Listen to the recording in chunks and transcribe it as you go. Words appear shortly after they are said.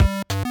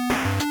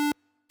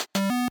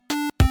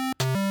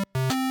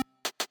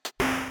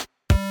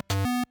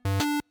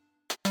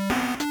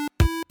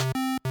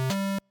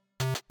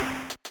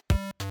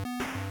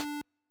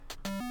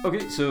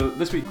Okay, so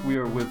this week we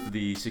are with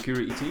the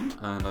security team,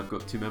 and I've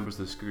got two members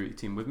of the security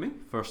team with me.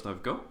 First,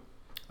 I've got...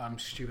 I'm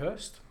Stu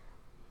Hurst.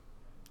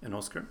 And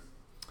Oscar.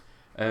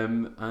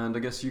 And I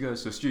guess you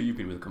guys... So Stu, you've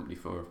been with the company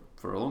for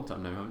a long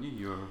time now, haven't you?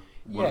 You're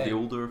one of the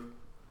older...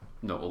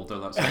 Not older,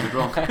 that's sounded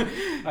wrong.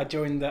 I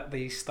joined at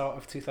the start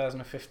of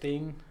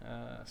 2015,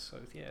 so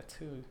yeah,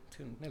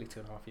 nearly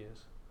 2.5 years.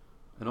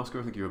 And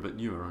Oscar, I think you're a bit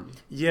newer, aren't you?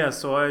 Yeah,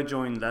 so I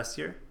joined last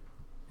year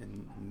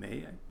in May,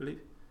 I believe.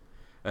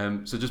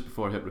 So just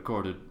before I hit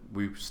recorded,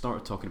 we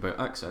started talking about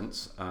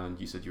accents, and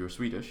you said you were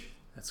Swedish.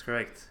 That's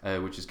correct.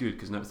 Which is good,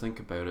 because now to think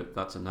about it,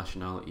 that's a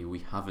nationality we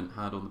haven't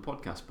had on the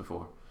podcast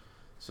before.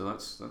 So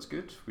that's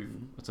good.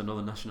 That's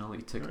another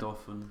nationality ticked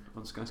off on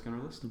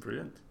Skyscanner list.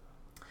 Brilliant.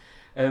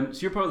 So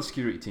you're part of the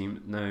security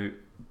team. Now,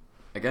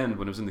 again,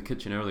 when I was in the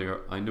kitchen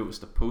earlier, I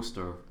noticed a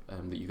poster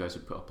that you guys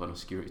had put up on a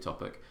security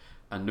topic,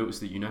 and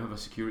noticed that you now have a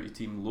security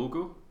team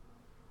logo.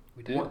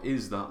 We do. What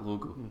is that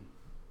logo?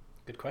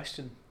 Good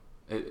question.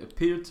 It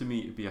appeared to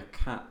me to be a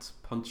cat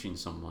punching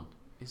someone.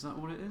 Is that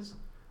what it is?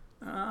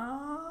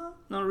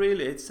 Not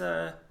really. It's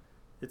a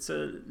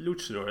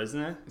luchador,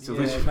 isn't it? It's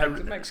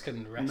a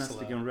Mexican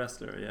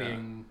wrestler. Yeah.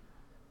 Being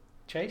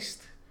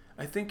chased.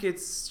 I think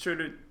it's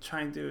sort of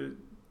trying to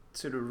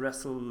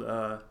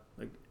wrestle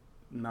like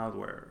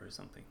malware or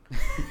something.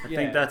 I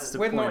think that's the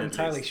point. We're not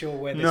entirely sure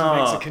where this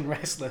Mexican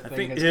wrestler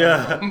thing has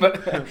come from,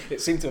 but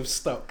it seemed to have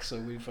stuck, so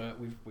we've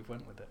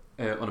went with it.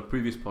 On a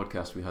previous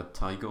podcast, we had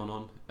Tygon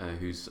on,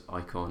 whose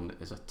icon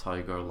is a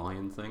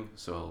tiger-lion thing.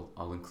 So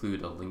I'll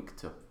include a link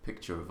to a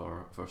picture of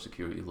our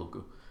security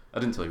logo. I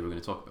didn't tell you we were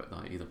going to talk about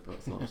that either, but I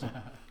thought it was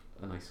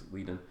a nice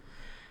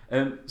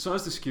lead-in. So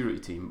as the security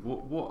team,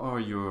 what are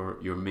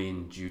your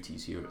main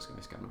duties here at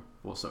Skyscanner?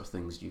 What sort of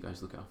things do you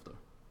guys look after?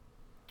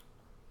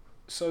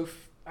 So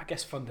I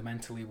guess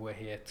fundamentally we're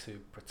here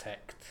to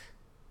protect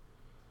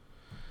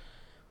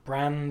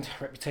brand,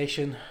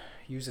 reputation,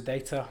 user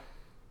data.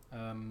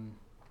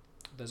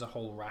 There's a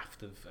whole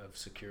raft of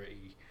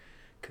security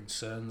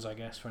concerns, I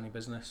guess, for any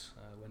business.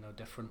 We're no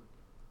different.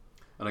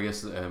 And I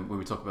guess when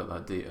we talk about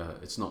that data,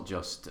 it's not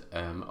just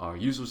our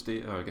users'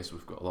 data. I guess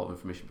we've got a lot of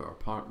information about our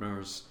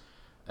partners.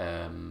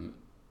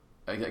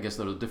 I guess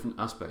there are different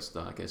aspects to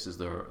that. I guess is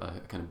there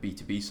a kind of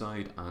B2B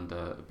side and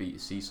a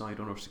B2C side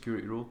on our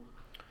security role?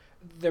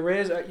 There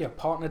is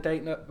partner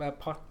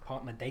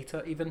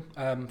data even,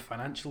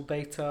 financial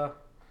data,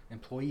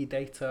 employee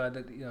data.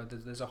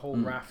 There's a whole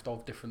raft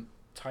of different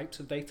types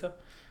of data.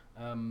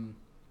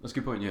 That's a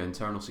good point. Yeah,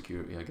 internal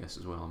security, I guess,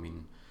 as well. I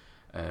mean,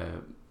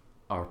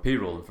 our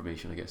payroll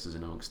information, I guess, is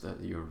amongst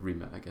your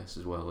remit, I guess,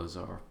 as well as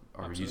our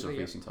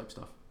user-facing type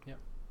stuff. Yeah.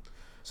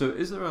 So,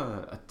 is there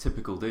a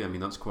typical day? I mean,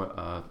 that's quite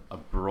a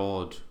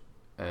broad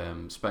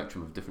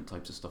spectrum of different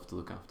types of stuff to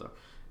look after.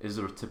 Is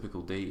there a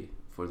typical day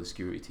for the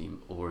security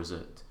team, or is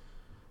it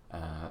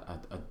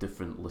a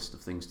different list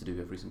of things to do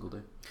every single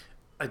day?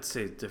 I'd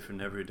say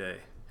different every day.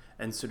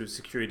 And sort of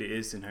security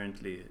is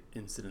inherently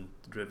incident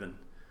driven,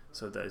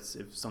 so that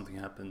if something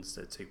happens,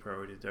 they take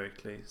priority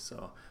directly.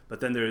 So,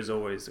 but then there is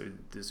always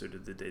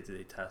the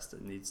day-to-day task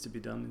that needs to be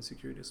done in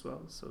security as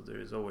well. So there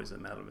is always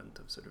an element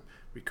of sort of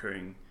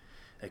recurring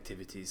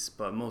activities,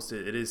 but most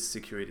it is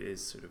security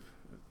is sort of,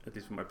 at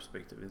least from my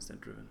perspective, incident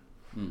driven.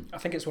 I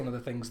think it's one of the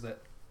things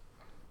that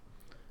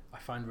I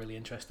find really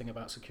interesting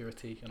about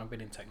security, and I've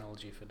been in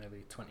technology for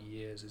nearly 20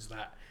 years, is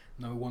that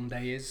no one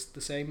day is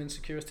the same in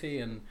security.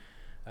 And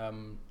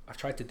I've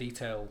tried to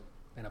detail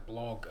in a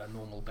blog a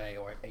normal day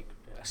or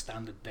a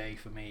standard day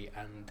for me,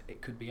 and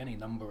it could be any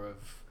number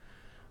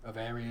of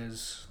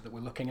areas that we're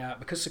looking at.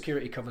 Because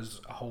security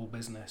covers a whole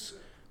business,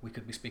 we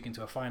could be speaking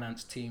to a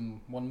finance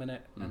team 1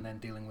 minute and then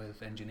dealing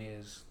with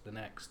engineers the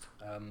next.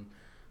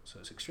 So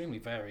it's extremely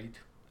varied,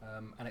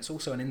 and it's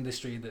also an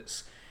industry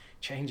that's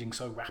changing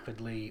so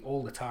rapidly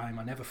all the time.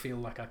 I never feel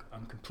like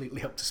I'm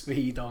completely up to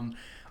speed on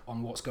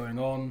what's going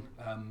on.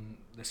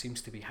 There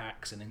seems to be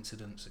hacks and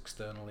incidents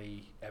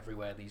externally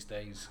everywhere these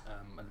days,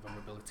 and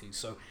vulnerabilities.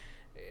 So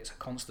it's a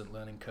constant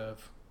learning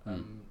curve,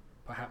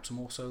 perhaps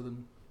more so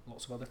than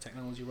lots of other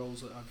technology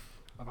roles that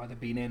I've either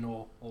been in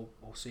or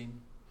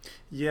seen.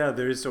 Yeah,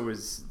 there is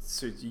always,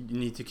 so you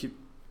need to keep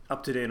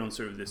up to date on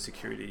sort of the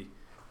security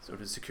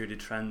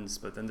trends,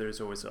 but then there is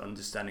always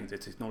understanding the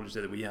technology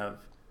that we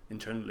have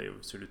internally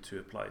sort of to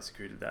apply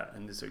security to that.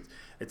 And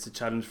it's a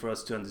challenge for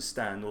us to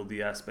understand all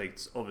the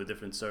aspects of a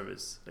different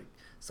service. Like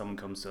someone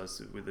comes to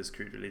us with a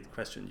security related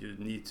question, you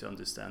need to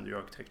understand the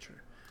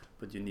architecture,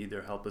 but you need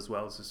their help as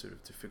well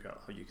to figure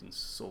out how you can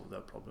solve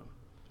that problem.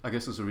 I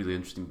guess there's a really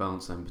interesting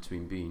balance then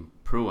between being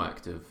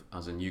proactive,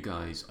 as in you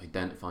guys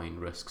identifying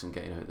risks and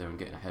getting out there and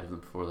getting ahead of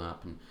them before they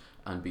happen,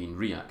 and being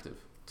reactive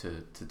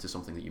to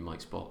something that you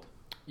might spot.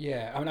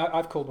 Yeah, I mean,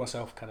 I've called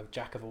myself kind of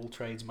jack of all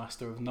trades,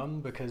 master of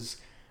none, because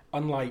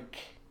I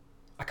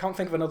can't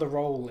think of another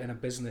role in a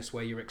business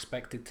where you're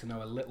expected to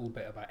know a little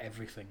bit about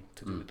everything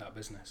to do with that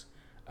business.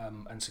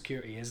 And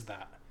security is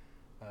that.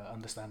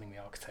 Understanding the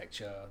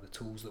architecture, the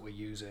tools that we're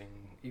using,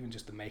 even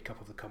just the makeup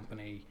of the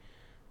company.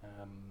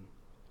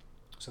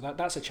 So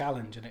that's a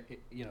challenge, and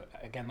it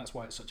again, that's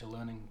why it's such a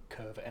learning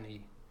curve at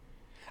any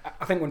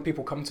I think when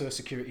people come to a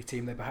security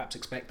team, they perhaps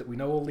expect that we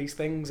know all these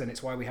things, and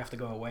it's why we have to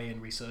go away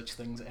and research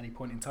things at any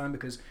point in time,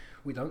 because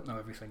we don't know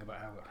everything about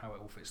how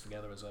it all fits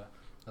together as a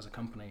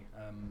company.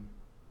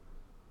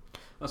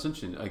 That's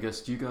interesting. I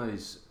guess, do you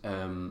guys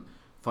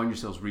find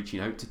yourselves reaching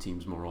out to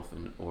teams more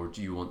often, or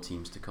do you want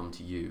teams to come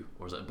to you,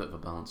 or is it a bit of a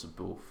balance of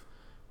both?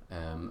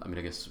 I mean,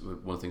 I guess one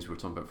of the things we were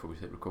talking about before we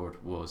hit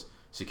record was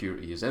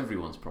security is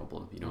everyone's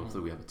problem. You know, if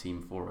we have a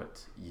team for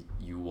it,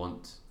 you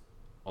want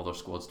other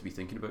squads to be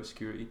thinking about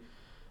security.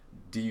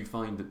 Do you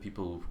find that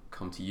people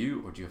come to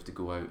you, or do you have to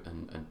go out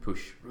and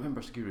push?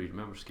 Remember security.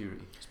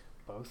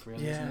 Both,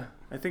 really. Isn't it?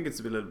 I think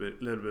it's a little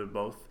bit of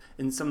both.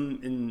 In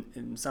some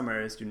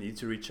areas, you need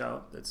to reach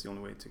out. That's the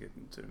only way to get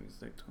into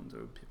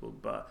people.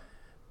 But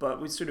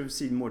we sort of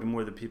see more and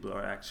more that people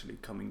are actually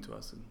coming to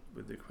us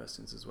with their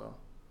questions as well.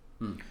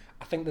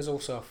 I think there's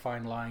also a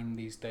fine line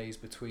these days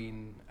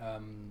between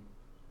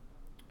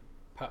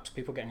perhaps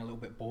people getting a little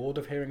bit bored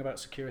of hearing about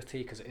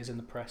security because it is in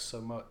the press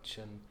so much,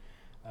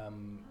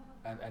 and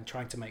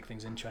trying to make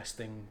things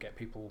interesting, get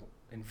people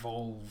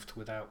involved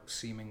without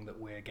seeming that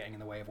we're getting in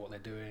the way of what they're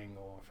doing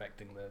or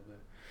affecting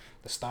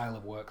the style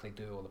of work they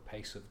do or the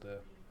pace of the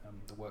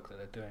work that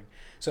they're doing.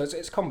 So it's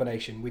a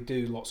combination. We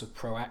do lots of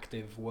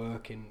proactive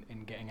work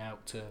in getting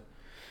out to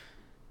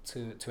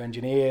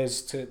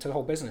engineers, to the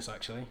whole business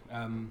actually.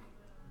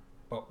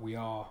 But we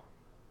are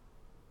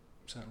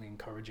certainly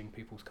encouraging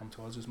people to come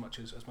to us as much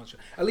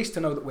at least to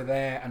know that we're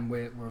there and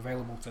we're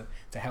available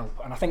to help.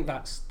 And I think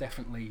that's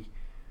definitely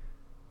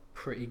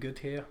pretty good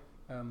here.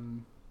 I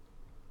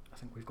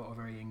think we've got a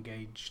very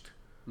engaged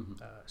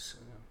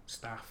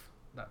staff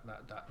that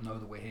know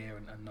that we're here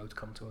and know to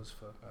come to us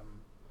for.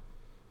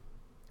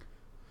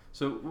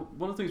 So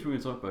one of the things we were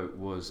going to talk about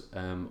was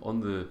on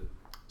the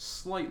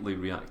slightly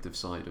reactive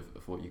side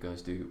of what you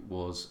guys do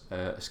was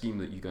a scheme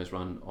that you guys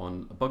ran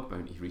on a bug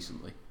bounty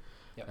recently.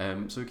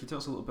 Yep. So can you tell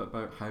us a little bit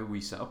about how we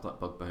set up that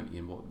bug bounty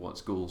and what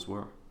its goals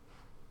were?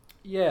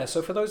 Yeah,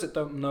 so for those that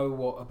don't know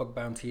what a bug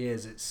bounty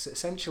is, it's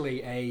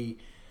essentially a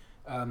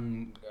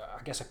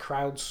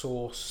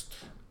crowdsourced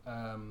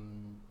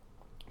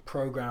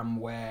program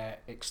where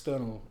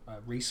external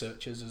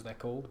researchers, as they're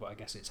called, but I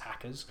guess it's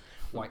hackers,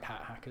 white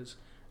hat hackers,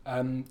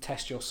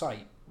 test your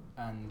site,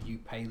 and you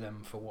pay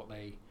them for what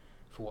they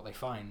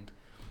find.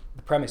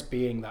 The premise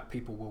being that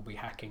people will be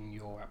hacking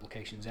your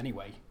applications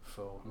anyway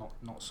for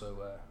not so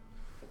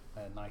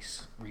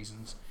nice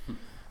reasons.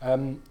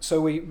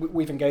 So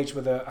we've engaged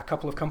with a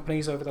couple of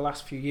companies over the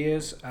last few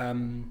years.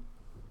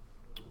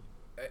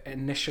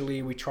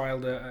 Initially, we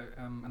trialed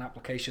an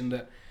application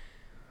that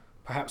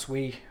perhaps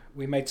we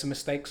made some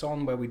mistakes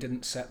on, where we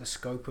didn't set the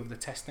scope of the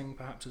testing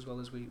perhaps as well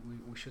as we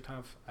should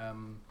have,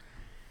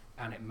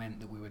 and it meant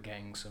that we were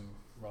getting some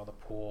rather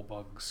poor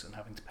bugs and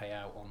having to pay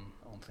out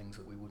on things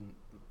that we wouldn't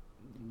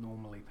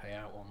normally pay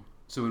out on.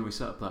 So when we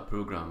set up that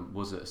program,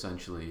 was it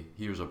essentially,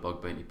 here's our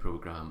bug bounty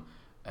program,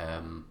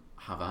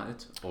 have at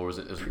it, or is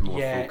it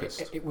more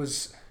focused? It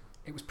was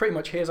pretty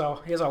much here's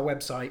our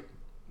website,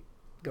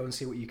 go and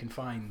see what you can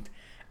find.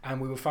 And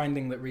we were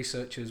finding that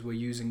researchers were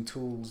using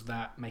tools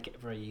that make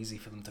it very easy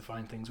for them to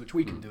find things which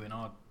we can do in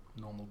our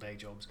normal day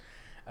jobs.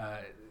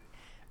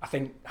 I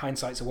think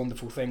hindsight's a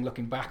wonderful thing.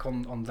 Looking back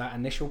on that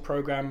initial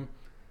program,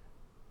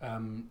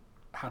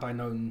 had I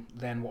known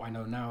then what I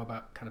know now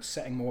about kind of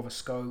setting more of a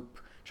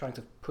scope, trying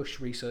to push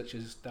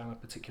researchers down a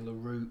particular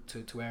route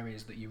to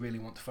areas that you really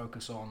want to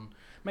focus on,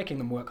 making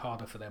them work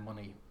harder for their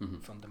money,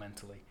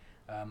 fundamentally.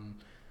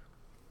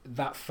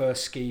 That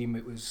first scheme,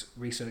 it was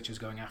researchers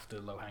going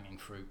after low-hanging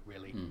fruit,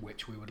 really,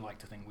 which we would like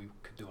to think we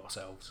could do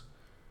ourselves.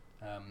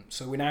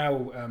 So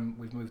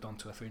we've moved on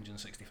to a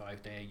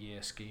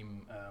 365-day-a-year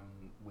scheme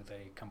with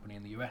a company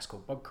in the US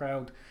called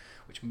BugCrowd,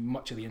 which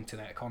much of the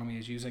internet economy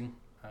is using.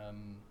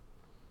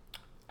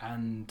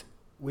 And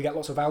we get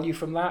lots of value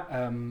from that.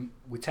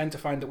 We tend to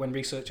find that when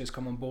researchers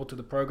come on board to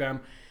the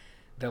program,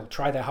 they'll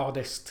try their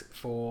hardest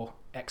for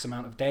X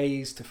amount of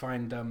days to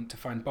find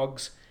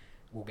bugs.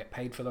 We'll get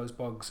paid for those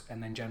bugs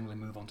and then generally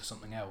move on to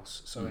something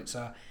else. So it's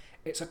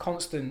a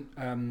constant.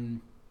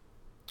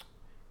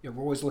 We're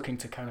always looking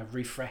to kind of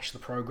refresh the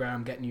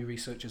program, get new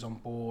researchers on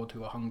board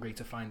who are hungry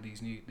to find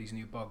these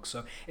new bugs.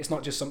 So it's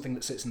not just something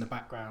that sits in the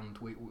background.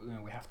 We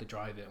have to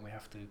drive it and we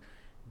have to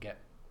get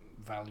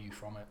value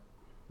from it.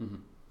 Mm-hmm.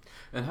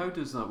 And how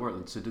does that work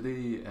then? So do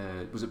they,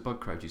 was it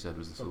BugCrowd you said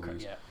was the tool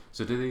used? Yeah.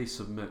 So do they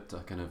submit a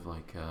kind of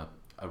like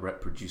a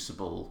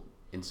reproducible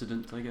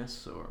incident, I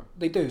guess, or?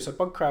 They do. So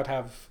BugCrowd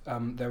have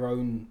their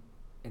own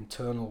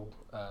internal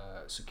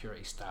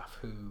security staff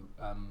who,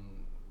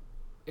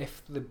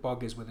 if the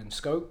bug is within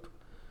scope,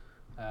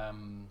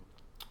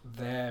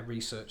 their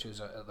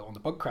researchers on the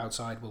BugCrowd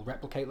side will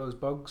replicate those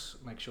bugs,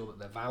 make sure that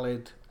they're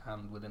valid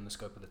and within the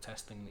scope of the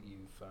testing that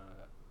you've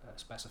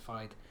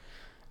specified,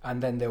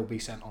 and then they'll be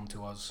sent on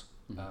to us.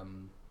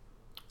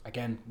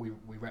 Again,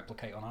 we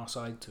replicate on our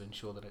side to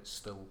ensure that it's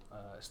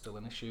still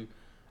an issue,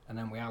 and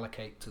then we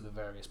allocate to the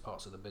various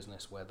parts of the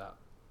business where that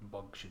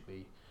bug should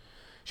be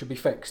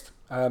fixed.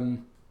 But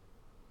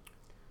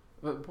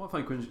what I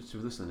find quite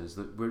interesting with this then is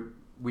that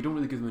we don't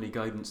really give them any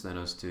guidance then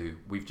as to,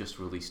 we've just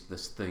released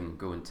this thing,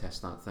 go and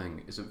test that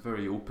thing. Is it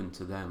very open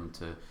to them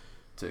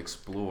to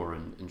explore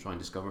and try and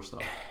discover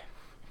stuff?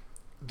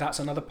 That's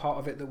another part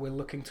of it that we're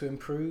looking to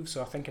improve.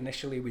 So I think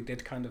initially we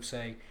did kind of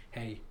say,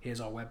 hey,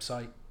 here's our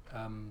website,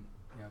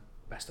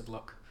 best of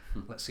luck,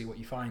 let's see what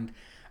you find.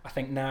 I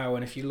think now,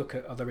 and if you look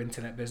at other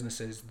internet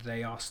businesses,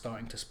 they are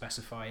starting to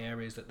specify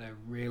areas that they're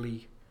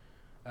really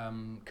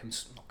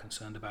not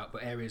concerned about,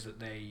 but areas that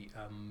they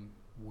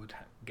would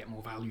get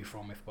more value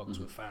from if bugs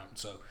were found.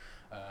 So,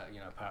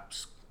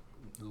 perhaps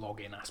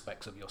login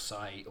aspects of your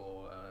site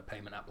or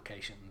payment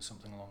applications,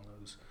 something along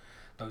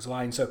those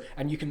lines. So,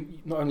 and you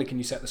can not only can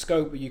you set the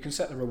scope, but you can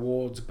set the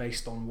rewards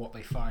based on what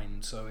they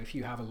find. So, if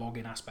you have a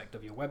login aspect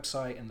of your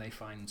website and they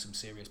find some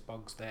serious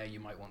bugs there, you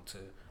might want to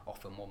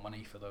offer more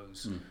money for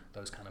those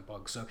kind of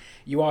bugs. So,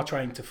 you are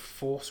trying to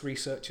force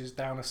researchers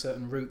down a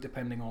certain route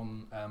depending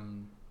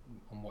on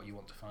what you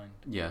want to find.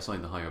 Yeah,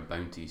 assign the higher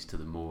bounties to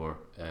the more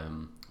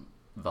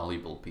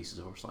valuable pieces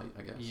of our site,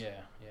 I guess. Yeah.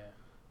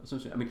 That's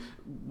interesting. I mean,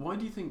 why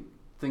do you think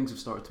things have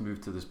started to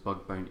move to this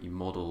bug bounty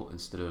model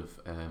instead of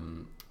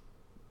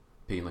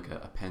paying like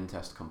a pen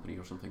test company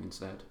or something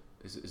instead?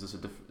 Is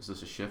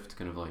this a shift,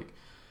 kind of like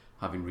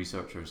having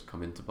researchers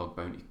come into bug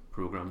bounty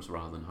programs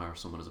rather than hire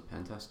someone as a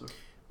pen tester?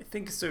 I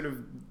think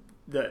the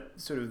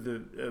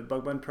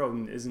bug bounty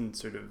problem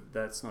isn't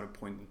that's not a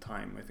point in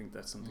time. I think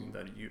that's something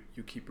that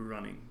you keep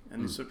running,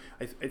 and so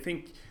I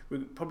think we're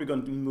probably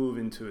going to move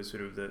into a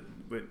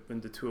when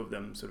the two of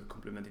them sort of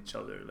complement each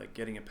other, like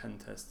getting a pen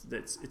test.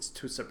 It's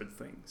two separate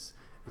things.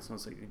 It's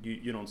not like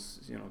you don't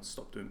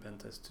stop doing pen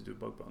tests to do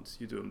bug bounties.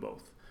 You do them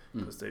both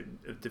because they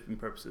have different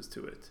purposes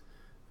to it,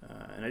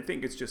 and I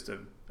think it's just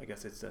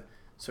it's a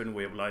certain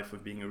way of life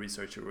of being a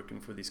researcher working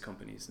for these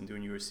companies and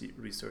doing your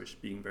research,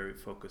 being very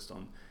focused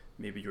on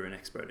maybe you're an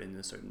expert in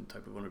a certain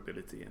type of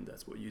vulnerability and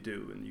that's what you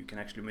do, and you can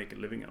actually make a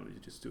living out of it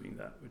just doing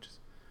that.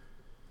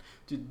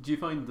 Do you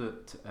find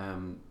that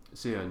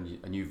say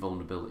a new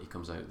vulnerability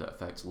comes out that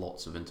affects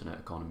lots of internet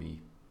economy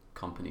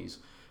companies,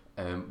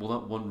 will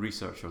that one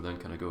researcher then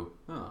kind of go,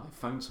 I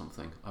found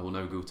something, I will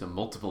now go to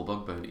multiple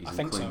bug bounties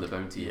and claim the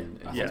bounty in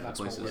multiple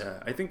places?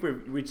 Yeah, I think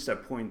we've reached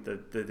that point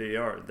that they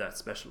are that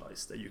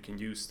specialized that you can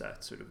use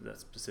that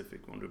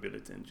specific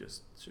vulnerability and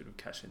just sort of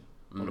cash in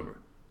all over.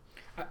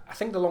 I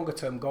think the longer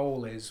term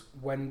goal is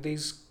when the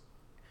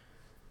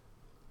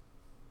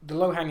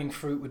low hanging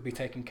fruit would be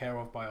taken care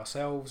of by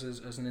ourselves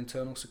as an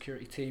internal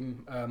security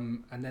team,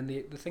 and then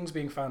the things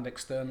being found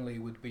externally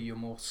would be your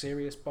more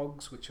serious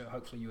bugs, which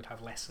hopefully you would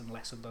have less and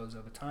less of those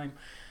over time.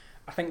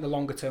 I think the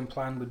longer term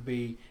plan would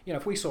be,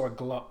 if we saw a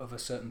glut of a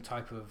certain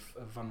type of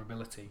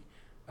vulnerability,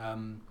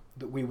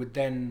 that we would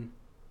then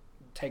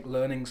take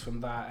learnings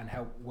from that and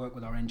help work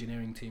with our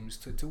engineering teams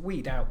to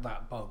weed out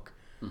that bug.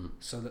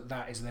 So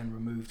that is then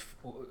removed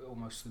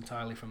almost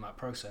entirely from that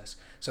process,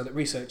 so that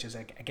researchers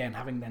again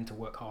having then to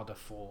work harder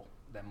for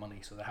their money,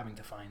 so they're having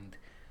to find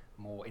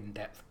more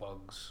in-depth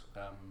bugs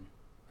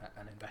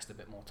and invest a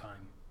bit more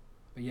time.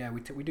 But yeah,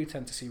 we do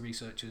tend to see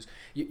researchers,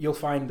 you'll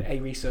find a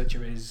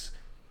researcher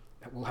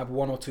will have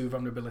one or two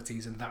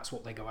vulnerabilities and that's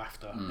what they go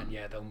after, and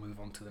they'll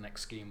move on to the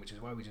next scheme, which is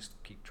why we just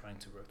keep trying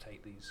to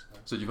rotate these.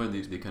 So do you find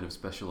they kind of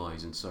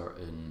specialise in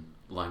certain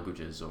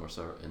languages or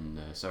certain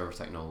server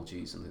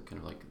technologies, and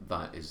kind of like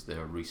that is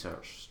their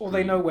research stream? Or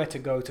they know where to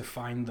go to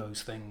find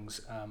those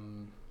things,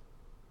 and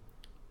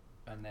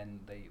then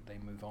they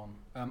move on.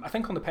 I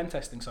think on the pen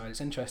testing side it's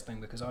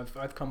interesting because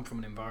I've come from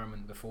an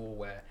environment before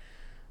where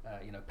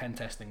pen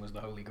testing was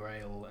the holy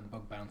grail and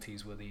bug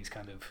bounties were these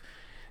kind of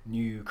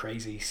new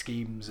crazy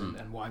schemes,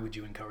 and why would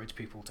you encourage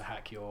people to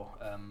hack your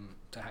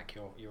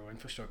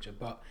infrastructure?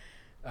 But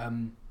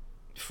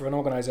for an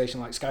organization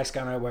like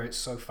Skyscanner, where it's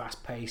so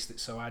fast paced,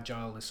 it's so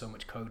agile, there's so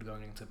much code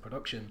going into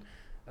production,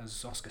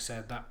 as Oscar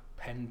said, that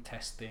pen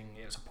testing,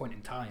 it's a point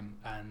in time,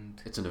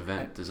 and it's an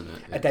event, isn't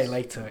it? A day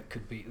later it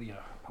could be,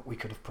 we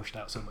could have pushed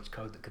out so much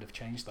code that could have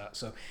changed that.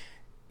 So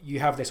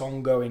you have this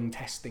ongoing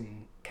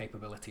testing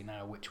capability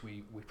now, which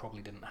we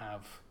probably didn't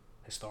have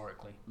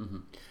historically.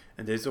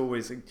 And there's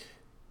always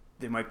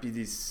there might be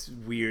these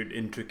weird,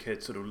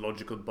 intricate, sort of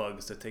logical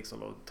bugs that takes a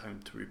lot of time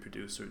to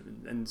reproduce,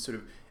 and sort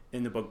of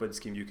in the bug bounty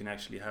scheme, you can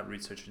actually have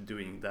researchers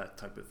doing that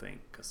type of thing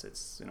because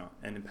it's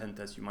and in pen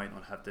test you might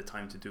not have the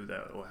time to do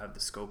that or have the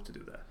scope to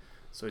do that.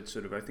 So it's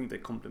I think they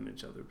complement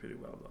each other pretty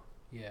well, though.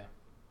 Yeah.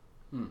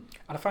 And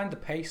I find the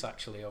pace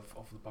actually of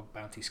the bug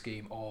bounty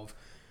scheme of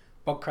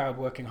Bugcrowd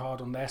working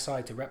hard on their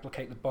side to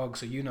replicate the bug,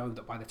 so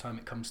that by the time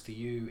it comes to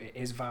you, it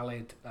is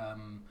valid.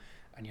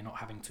 And you're not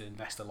having to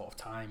invest a lot of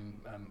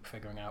time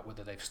figuring out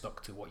whether they've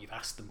stuck to what you've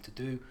asked them to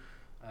do.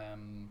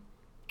 And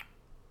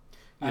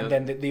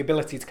then the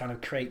ability to kind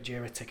of create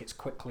JIRA tickets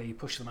quickly,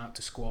 push them out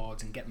to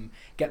squads, and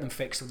get them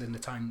fixed within the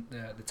time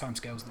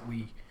scales that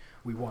we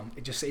want.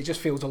 It just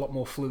feels a lot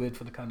more fluid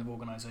for the kind of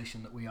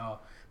organisation that we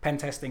are. Pen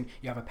testing,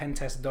 you have a pen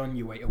test done,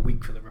 you wait a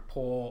week for the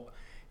report,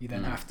 you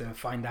then have to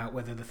find out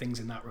whether the things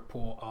in that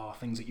report are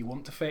things that you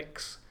want to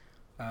fix.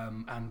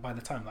 And by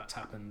the time that's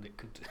happened, it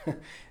could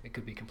it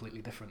could be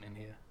completely different in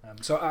here.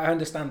 So I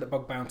understand that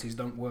bug bounties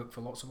don't work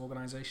for lots of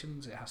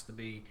organisations. It has to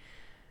be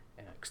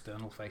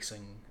external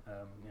facing,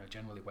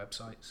 generally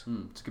websites.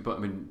 It's a good point.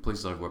 I mean,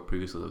 places I've worked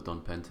previously that have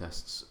done pen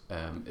tests,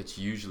 it's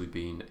usually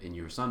been in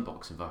your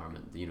sandbox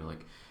environment.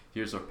 Like,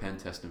 here's our pen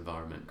test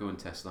environment, go and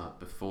test that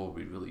before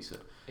we release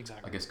it.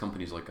 Exactly. I guess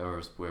companies like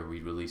ours, where we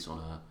release on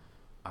a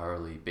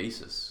hourly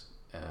basis,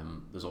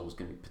 there's always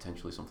going to be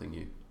potentially something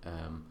new.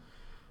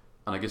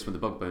 And I guess when the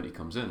bug bounty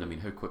comes in, I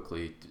mean, how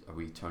quickly are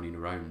we turning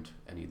around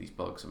any of these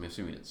bugs? I mean,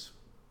 assuming it's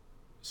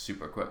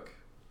super quick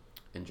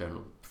in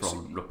general,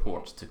 from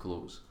report to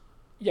close.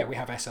 Yeah, we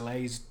have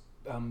SLAs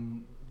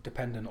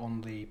dependent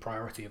on the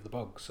priority of the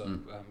bug. So,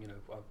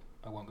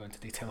 I won't go into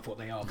detail of what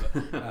they are,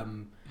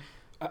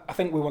 but I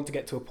think we want to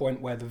get to a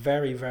point where the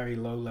very, very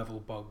low-level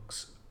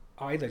bugs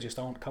either just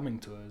aren't coming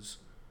to us,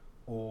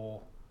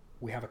 or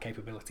we have a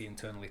capability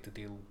internally to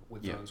deal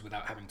with those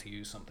without having to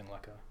use something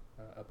like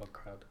a bug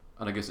crowd.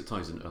 And I guess it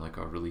ties into like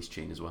our release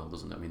chain as well,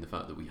 doesn't it? I mean, the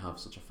fact that we have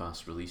such a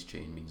fast release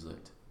chain means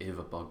that if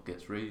a bug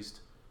gets raised,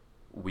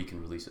 we can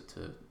release it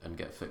and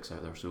get a fix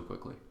out there so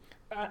quickly.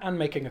 And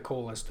making a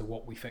call as to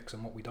what we fix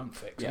and what we don't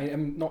fix. Yeah. I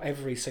mean, not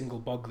every single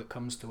bug that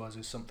comes to us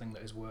is something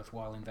that is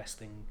worthwhile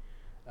investing.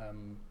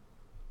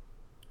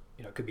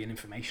 It could be an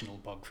informational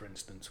bug, for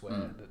instance,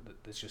 where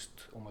there's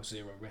just almost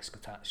zero risk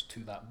attached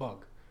to that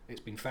bug.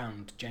 It's been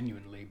found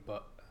genuinely,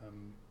 but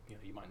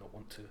you might not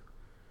want to.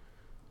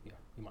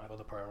 You might have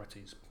other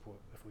priorities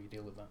before you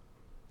deal with that.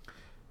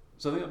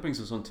 So I think that brings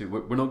us on to,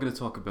 we're not going to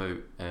talk about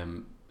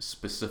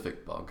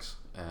specific bugs,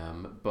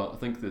 but I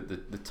think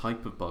that the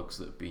type of bugs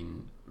that have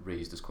been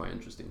raised is quite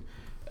interesting.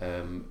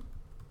 We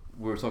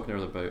were talking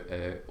earlier about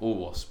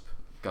OWASP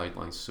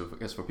guidelines. So I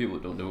guess for people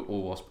that don't know,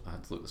 OWASP, I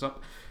had to look this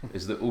up,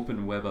 is the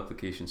Open Web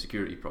Application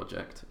Security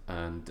Project,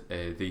 and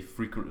they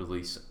frequently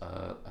release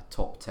a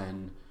top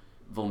 10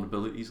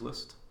 vulnerabilities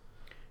list.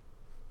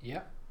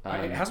 Yeah.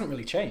 It hasn't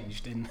really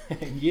changed in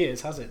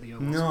years, has it? The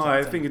OWASP no,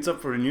 I think it's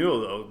up for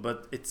renewal though,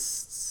 but it's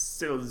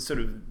still sort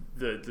of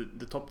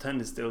the top 10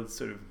 is still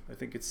sort of, I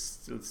think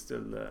it's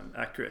still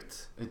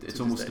accurate. It's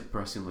almost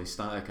depressingly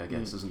static, I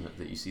guess, isn't it?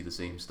 That you see the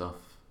same stuff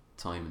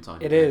time and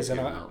time it again. Is, and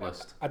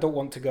I don't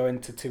want to go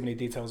into too many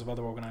details of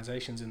other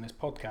organisations in this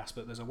podcast,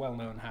 but there's a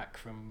well-known hack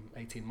from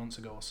 18 months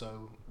ago or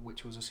so,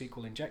 which was a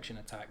SQL injection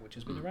attack, which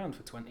has been around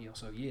for 20 or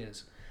so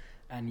years,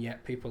 and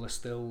yet people are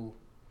still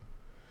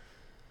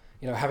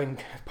having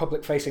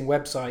public-facing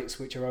websites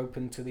which are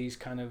open to these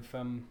kind of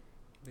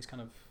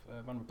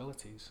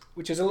vulnerabilities,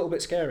 which is a little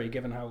bit scary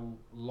given how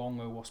long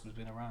OWASP has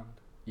been around.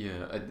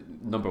 Yeah,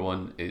 number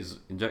one is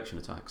injection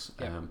attacks.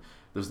 Yeah.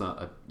 There's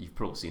that, you've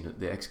probably seen it,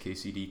 the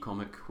XKCD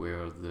comic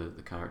where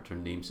the character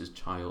names his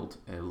child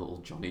little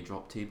Johnny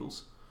Drop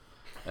Tables.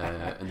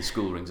 And the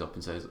school rings up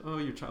and says, "Oh,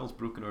 your child's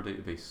broken our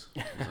database."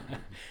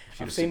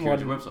 I've seen one.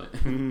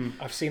 Website.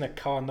 I've seen a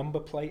car number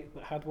plate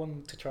that had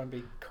one to try and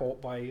be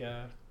caught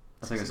by.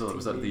 I think I saw it.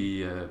 Was that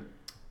the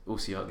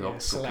OCR, the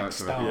optical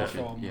character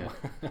recognition?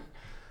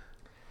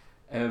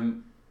 Yeah.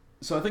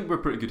 So I think we're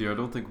pretty good here. I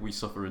don't think we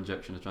suffer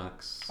injection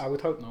attacks. I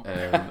would hope not.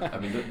 I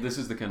mean, this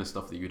is the kind of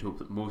stuff that you'd hope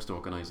that most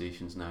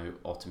organisations now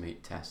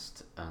automate,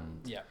 test,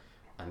 and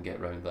get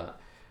around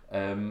that.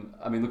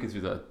 I mean, looking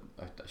through that,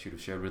 I should have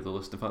shared with the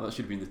list. In fact, that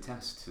should have been the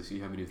test to see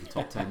how many of the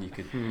top 10 you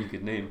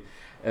could name.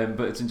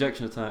 But it's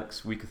injection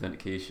attacks, weak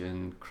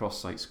authentication,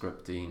 cross-site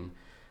scripting.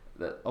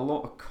 A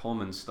lot of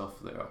common stuff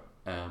there.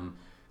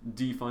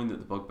 Do you find that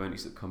the bug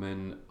bounties that come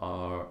in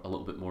are a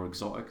little bit more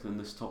exotic than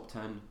this top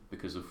 10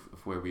 because of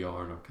where we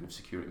are in our kind of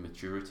security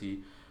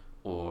maturity,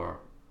 or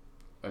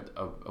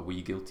are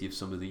we guilty of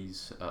some of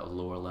these at a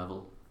lower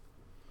level?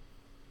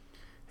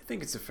 I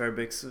think it's a fair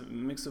mix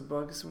of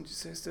bugs, wouldn't you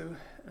say so?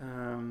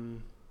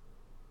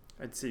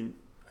 I'd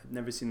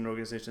never seen an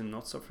organization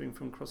not suffering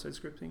from cross-site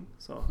scripting,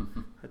 so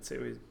I'd say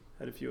we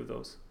had a few of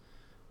those.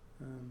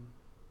 I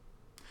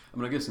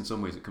mean, I guess in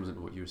some ways it comes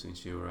into what you were saying,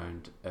 Stu,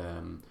 around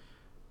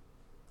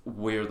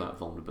where that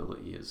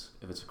vulnerability is.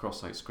 If it's a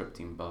cross-site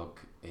scripting bug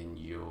in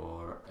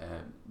your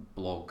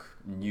blog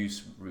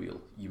news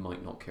reel, you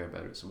might not care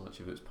about it so much.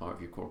 If it's part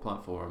of your core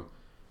platform,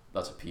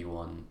 that's a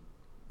P1,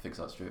 fix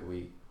that straight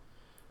away.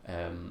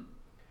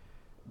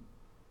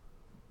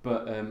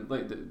 But when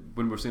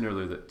we were saying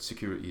earlier that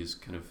security is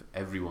kind of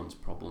everyone's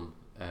problem,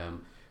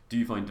 do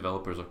you find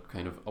developers are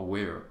kind of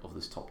aware of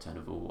this top 10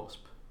 of OWASP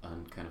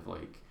and kind of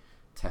like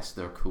test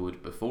their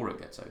code before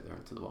it gets out there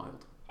into the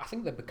wild? I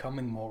think they're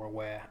becoming more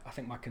aware. I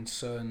think my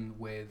concern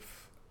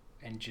with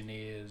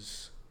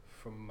engineers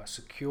from a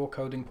secure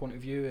coding point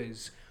of view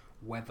is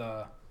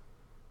whether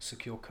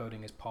secure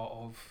coding is part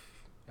of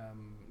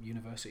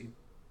university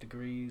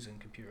degrees and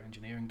computer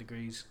engineering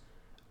degrees.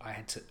 I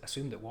had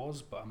assumed it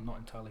was, but I'm not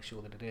entirely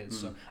sure that it is.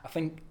 So I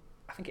think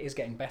it is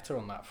getting better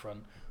on that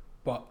front.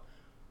 But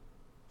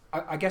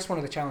I guess one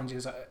of the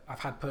challenges I've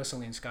had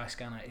personally in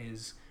Skyscanner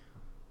is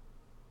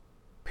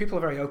people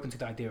are very open to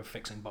the idea of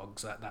fixing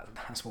bugs.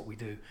 That's what we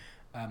do.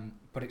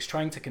 But it's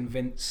trying to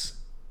convince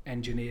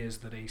engineers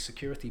that a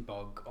security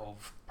bug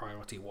of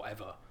priority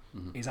whatever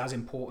is as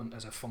important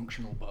as a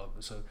functional bug.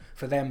 So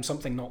for them,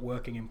 something not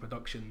working in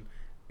production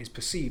is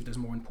perceived as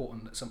more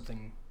important than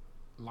something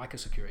like a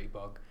security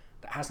bug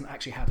that hasn't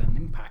actually had an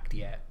impact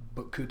yet,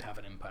 but could have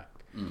an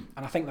impact. And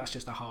I think that's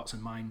just a hearts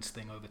and minds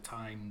thing over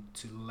time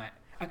to let...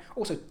 And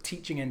also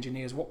teaching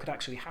engineers what could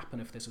actually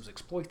happen if this was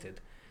exploited.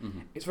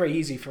 It's very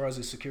easy for us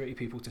as security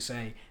people to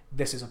say,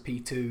 this is a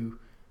P2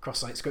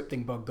 cross-site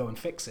scripting bug, go and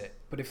fix it.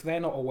 But if they're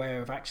not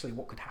aware of actually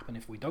what could happen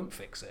if we don't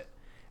fix it,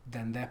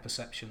 then their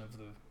perception of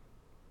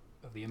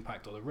the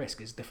impact or the risk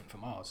is different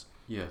from ours.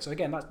 Yeah. So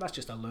again, that's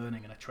just a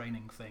learning and a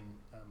training thing.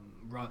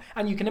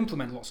 And you can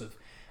implement lots of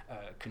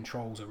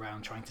controls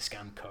around trying to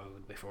scan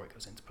code before it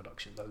goes into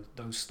production,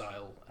 those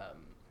style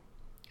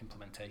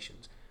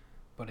implementations.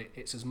 But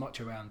it's as much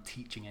around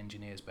teaching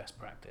engineers best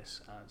practice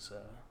as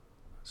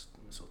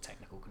sort of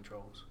technical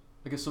controls.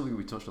 I guess something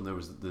we touched on there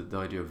was the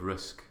idea of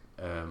risk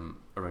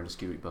around a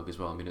security bug as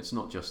well. I mean, it's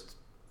not just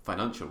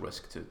financial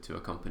risk to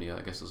a company.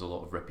 I guess there's a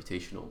lot of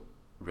reputational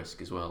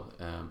risk as well.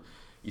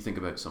 You think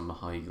about some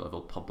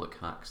high-level public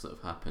hacks that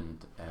have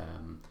happened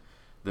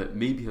that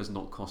maybe has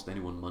not cost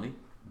anyone money,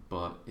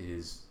 but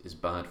is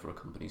bad for a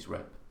company's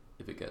rep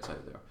if it gets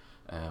out there.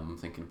 I'm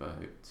thinking about,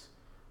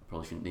 I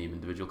probably shouldn't name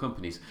individual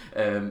companies,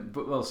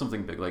 but well,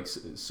 something big like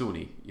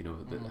Sony,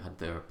 that had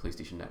their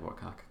PlayStation Network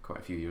hack quite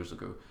a few years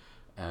ago.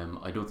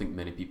 I don't think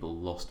many people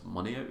lost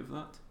money out of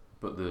that,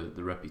 but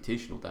the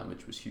reputational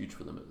damage was huge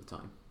for them at the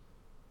time.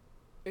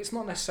 It's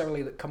not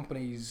necessarily that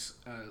companies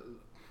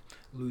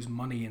lose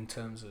money in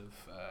terms of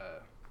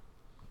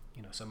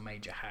some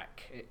major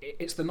hack.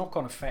 It's the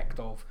knock-on effect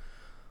of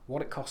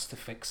what it costs to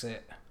fix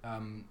it,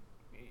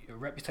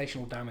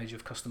 reputational damage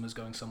of customers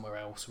going somewhere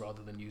else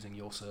rather than using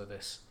your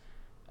service,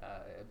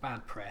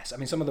 bad press. I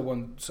mean, some of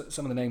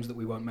the names that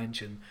we won't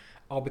mention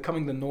are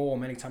becoming the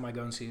norm anytime I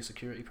go and see a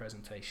security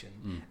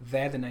presentation.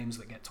 They're the names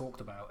that get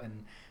talked about,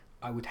 and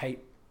I would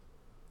hate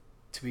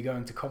to be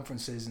going to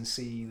conferences and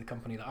see the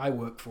company that I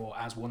work for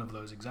as one of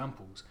those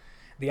examples.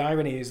 The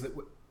irony is that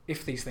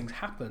if these things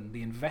happen,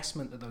 the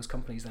investment that those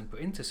companies then put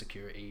into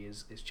security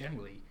is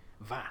generally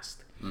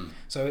vast.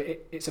 So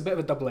it's a bit of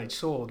a double-edged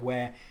sword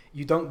where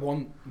you don't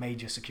want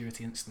major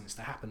security incidents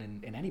to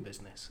happen in any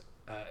business,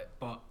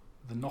 but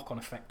the knock-on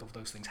effect of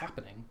those things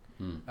happening,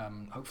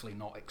 hopefully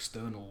not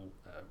external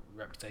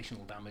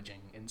reputational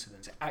damaging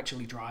incidents, it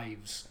actually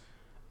drives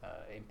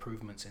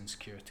improvements in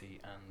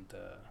security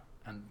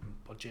and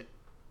budget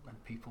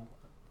and people,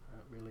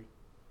 really.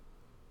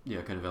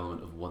 Yeah, kind of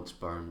element of once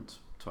burned,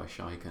 twice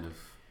shy kind of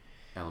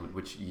element,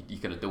 which you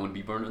kind of don't want to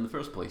be burned in the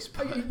first place.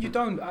 You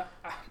don't.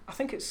 I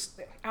think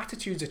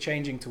attitudes are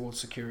changing towards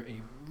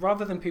security.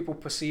 Rather than people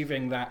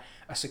perceiving that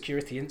a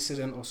security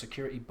incident or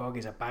security bug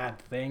is a bad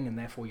thing and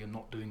therefore you're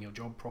not doing your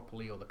job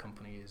properly or the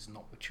company is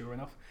not mature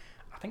enough,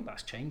 I think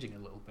that's changing a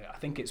little bit. I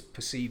think it's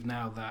perceived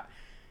now that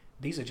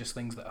these are just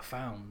things that are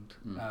found,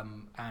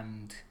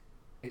 and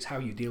it's how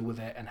you deal with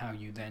it and how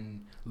you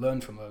then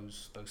learn from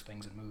those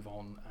things and move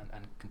on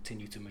and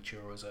continue to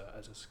mature as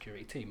a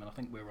security team. And I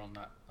think we're on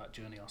that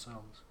journey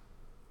ourselves.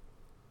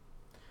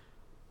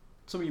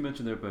 Something you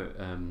mentioned there about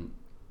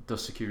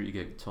does security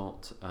get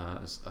taught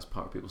as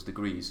part of people's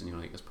degrees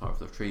and as part of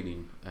their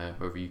training,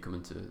 however you come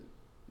into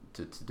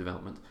to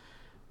development.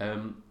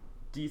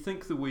 Do you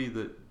think the way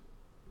that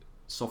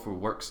software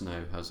works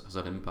now has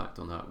had an impact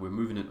on that? We're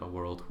moving into a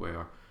world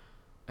where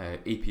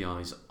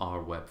APIs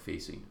are web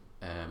facing.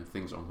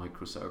 Things are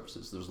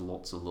microservices. There's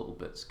lots of little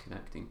bits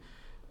connecting.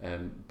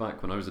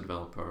 Back when I was a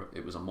developer,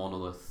 it was a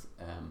monolith.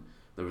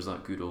 There was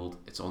that good old,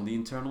 it's on the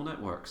internal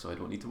network, so I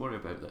don't need to worry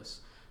about this.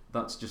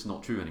 That's just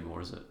not true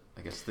anymore, is it?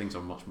 I guess things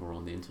are much more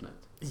on the internet.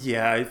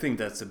 Yeah, I think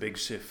that's a big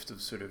shift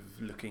of sort of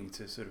looking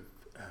to sort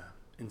of,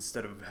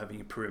 instead of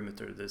having a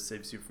perimeter that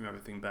saves you from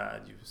everything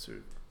bad, you sort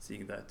of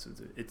seeing that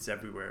it's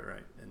everywhere,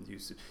 right? And you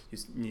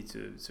need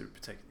to sort of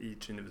protect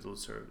each individual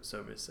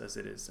service as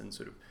it is and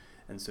sort of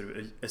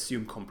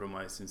assume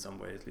compromise in some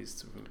way, at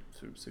least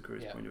from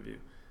security point of view.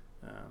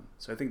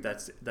 So I think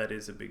that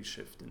is a big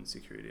shift in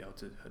security, how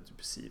to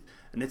perceive,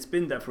 and it's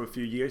been that for a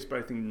few years. But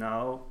I think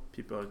now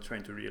people are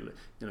trying to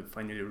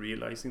finally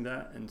realizing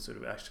that and sort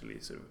of actually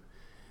sort of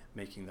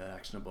making that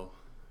actionable.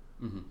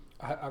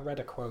 I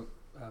read a quote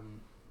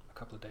a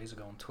couple of days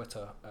ago on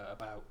Twitter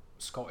about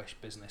Scottish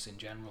business in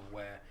general,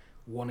 where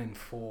 1 in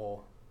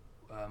 4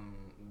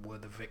 were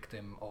the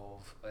victim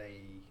of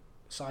a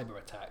cyber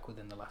attack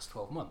within the last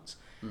 12 months.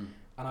 And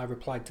I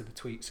replied to the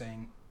tweet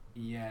saying,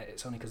 yeah,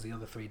 it's only because the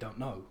other 3 don't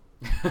know.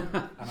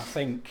 And I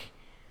think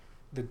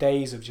the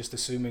days of just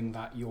assuming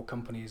that your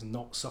company is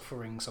not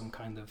suffering some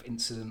kind of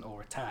incident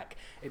or attack,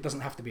 it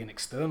doesn't have to be an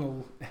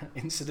external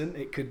incident.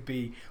 It could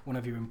be one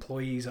of your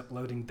employees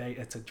uploading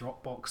data to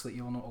Dropbox that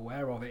you're not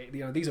aware of.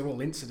 These are all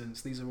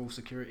incidents. These are all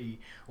security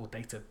or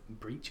data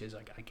breaches,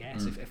 I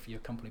guess, if your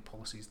company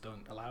policies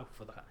don't allow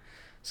for that.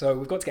 So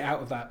we've got to get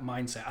out of that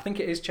mindset. I think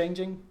it is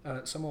changing.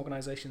 Some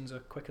organisations are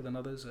quicker than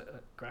others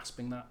at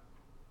grasping that.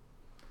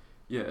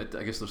 Yeah,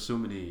 I guess there's so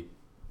many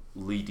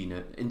leading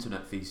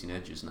internet-facing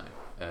edges now.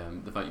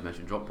 The fact you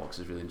mentioned Dropbox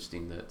is really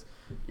interesting. That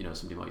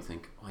somebody might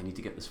think, oh, I need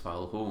to get this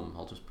file home,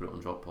 I'll just put it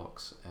on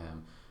Dropbox.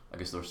 I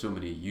guess there are so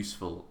many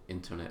useful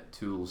internet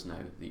tools now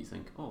that you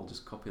think, oh, I'll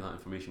just copy that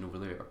information over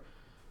there.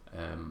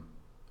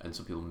 And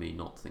some people may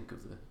not think of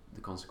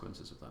the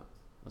consequences of that.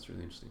 That's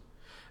really interesting.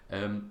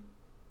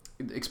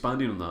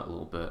 Expanding on that a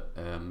little bit,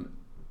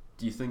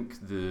 do you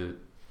think the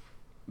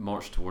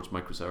march towards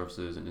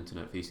microservices and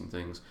internet-facing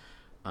things,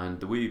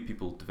 and the way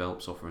people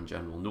develop software in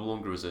general, no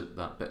longer is it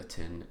that bit of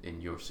tin in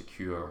your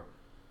secure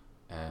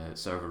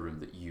server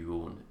room that you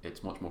own?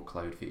 It's much more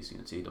cloud-facing.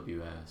 It's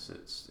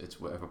AWS. It's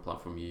whatever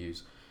platform you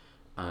use,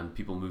 and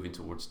people moving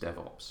towards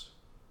DevOps.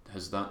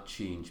 Has that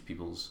changed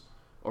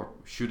or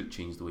should it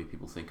change the way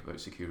people think about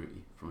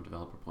security from a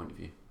developer point of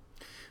view?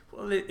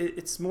 Well,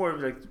 it's more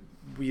like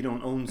we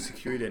don't own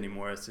security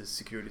anymore as a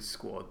security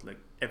squad. Like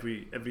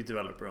every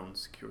developer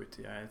owns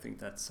security. I think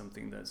that's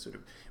something that sort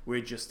of,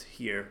 we're just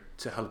here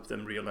to help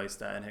them realize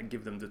that and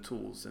give them the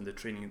tools and the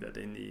training that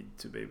they need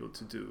to be able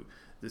to do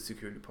the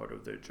security part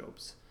of their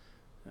jobs.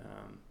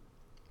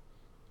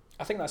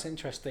 I think that's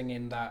interesting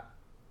in that,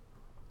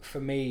 for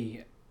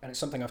me, and it's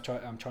something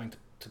I'm trying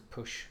to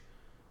push,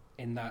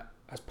 in that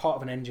as part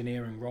of an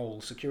engineering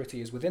role,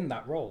 security is within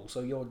that role. So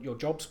your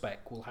job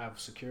spec will have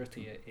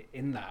security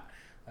in that.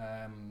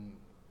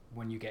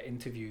 When you get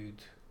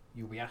interviewed,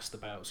 you'll be asked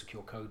about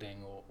secure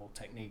coding or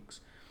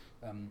techniques.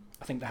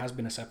 I think there has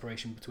been a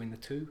separation between the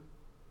two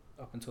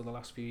up until the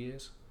last few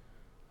years.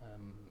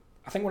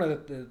 I think one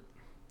of the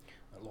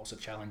lots of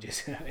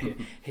challenges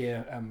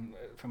here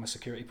from a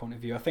security point of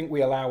view. I think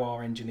we allow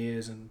our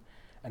engineers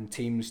and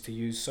teams to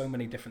use so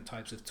many different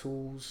types of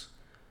tools,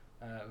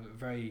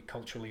 very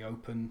culturally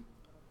open,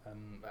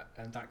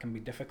 and that can be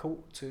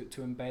difficult to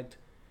embed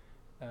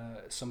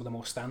some of the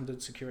more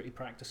standard security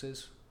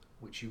practices,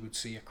 which you would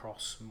see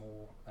across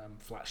more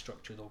flat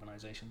structured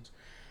organizations.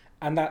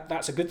 And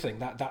that's a good thing.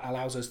 That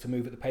allows us to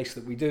move at the pace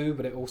that we do,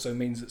 but it also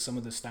means that some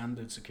of the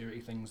standard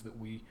security things that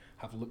we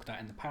have looked at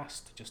in the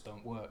past just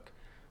don't work.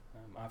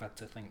 I've had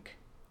to think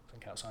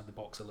outside the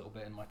box a little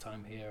bit in my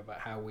time here about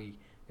how we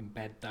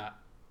embed that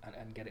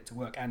and get it to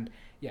work. And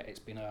yeah, it's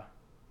been a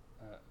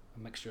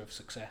mixture of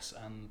success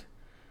and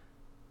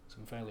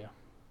some failure.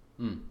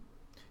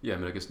 Yeah, I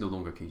mean, I guess no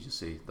longer can you just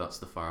say that's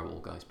the firewall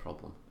guy's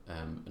problem.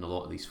 In a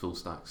lot of these full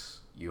stacks,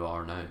 you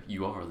are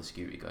the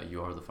security guy,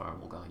 you are the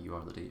firewall guy, you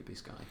are the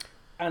database guy.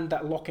 And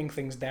that locking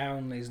things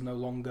down is no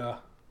longer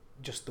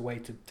just the way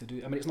to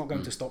do. I mean, it's not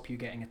going to stop you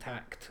getting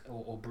attacked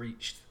or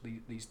breached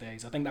these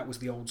days. I think that was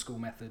the old school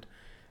method.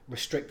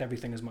 Restrict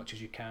everything as much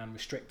as you can,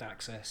 restrict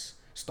access,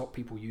 stop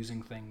people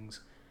using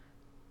things.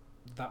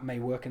 That may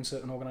work in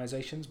certain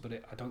organizations, but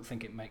I don't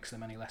think it makes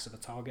them any less of a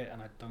target,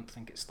 and I don't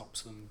think it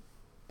stops them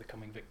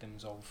becoming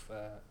victims of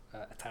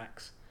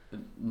attacks.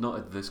 Not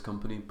at this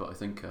company, but I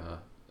think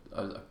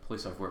a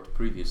place I've worked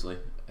previously,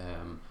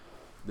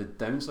 the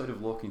downside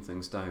of locking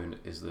things down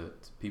is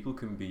that people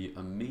can be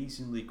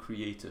amazingly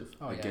creative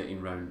at getting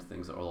around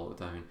things that are locked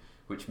down,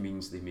 which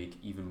means they make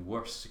even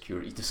worse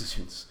security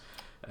decisions.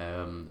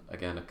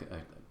 Again, I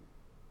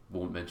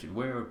won't mention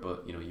where,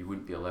 but you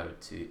wouldn't be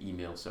allowed to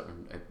email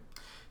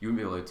you wouldn't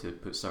be allowed to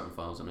put certain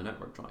files on a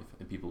network drive,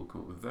 and people will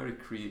come up with very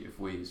creative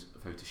ways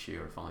of how to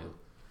share a file.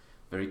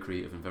 Very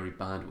creative and very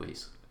bad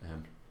ways.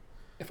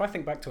 If I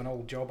think back to an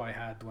old job I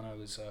had when I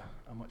was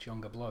a much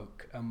younger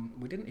bloke,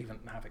 we didn't even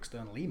have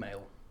external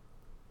email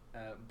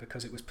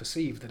because it was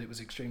perceived that it was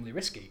extremely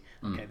risky.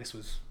 Okay, this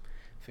was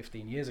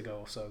 15 years ago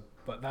or so,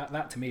 but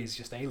that to me is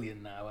just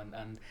alien now,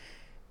 and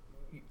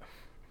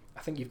I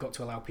think you've got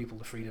to allow people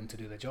the freedom to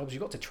do their jobs.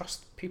 You've got to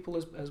trust people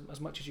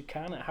as much as you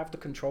can and have the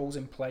controls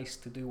in place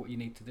to do what you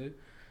need to do.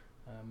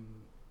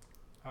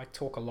 I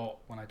talk a lot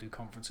when I do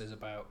conferences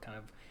about kind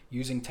of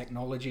using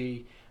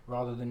technology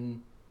rather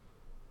than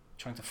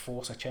trying to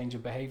force a change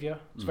of behaviour.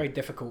 It's very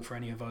difficult for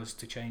any of us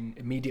to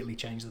immediately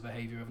change the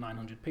behaviour of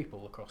 900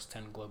 people across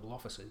 10 global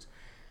offices.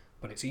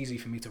 But it's easy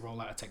for me to roll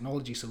out a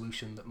technology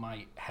solution that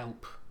might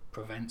help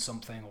prevent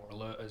something or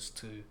alert us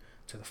to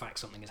the fact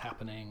something is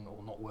happening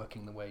or not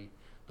working the way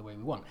we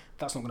want.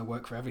 That's not going to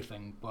work for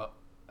everything, but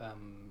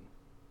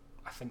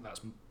I think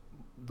that's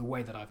the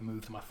way that I've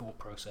moved my thought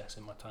process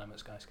in my time at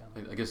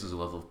Skyscanner. I guess there's a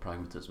level of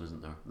pragmatism,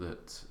 isn't there?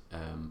 That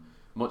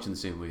much in the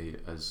same way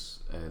as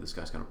the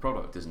Skyscanner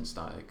product isn't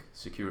static,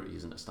 security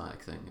isn't a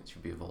static thing. It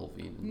should be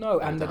evolving.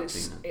 And that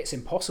it's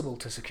impossible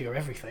to secure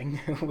everything.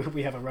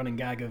 We have a running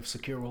gag of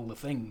secure all the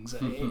things.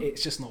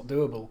 It's just not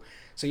doable.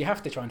 So you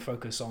have to try and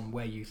focus on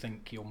where you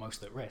think you're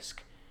most at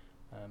risk,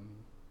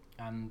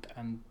 and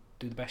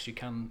do the best you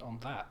can on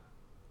that.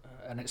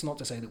 And it's not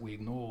to say that we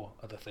ignore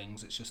other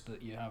things. It's just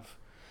that you have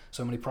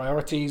so many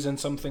priorities, and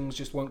some things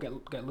just won't get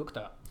looked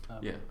at.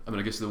 Yeah, I mean,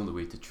 I guess the only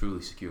way to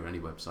truly secure any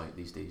website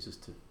these days is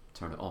to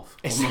turn it off.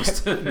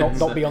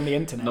 not be on the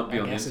internet. Not be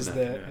on the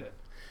internet.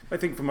 I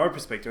think from our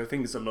perspective, I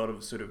think there's a lot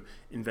of sort of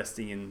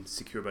investing in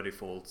secure by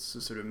default, so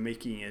sort of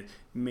making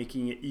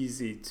it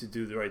easy to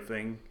do the right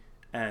thing,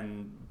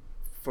 and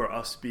for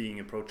us being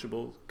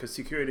approachable, because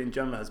security in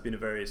general has been a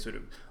very sort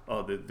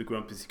of the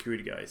grumpy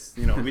security guys.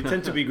 We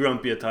tend to be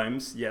grumpy at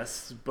times,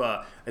 yes,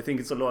 but I think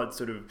it's a lot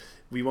sort of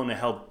we want to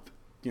help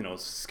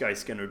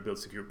Skyscanner build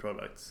secure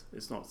products.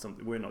 It's not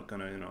something we're not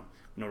gonna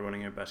we're not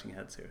running here bashing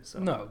heads here. So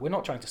no, we're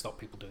not trying to stop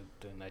people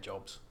doing their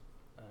jobs.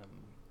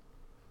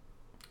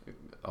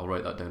 I'll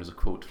write that down as a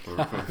quote for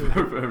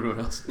everyone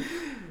else.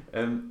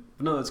 But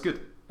no, that's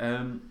good.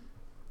 One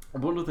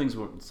of the things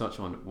we wanted to touch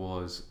on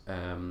was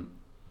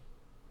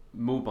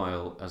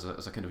mobile as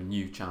a kind of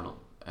new channel.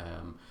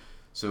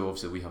 So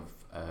obviously we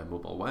have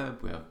mobile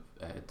web, we have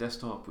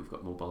desktop, we've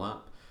got mobile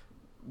app.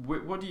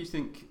 What do you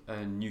think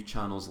new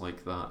channels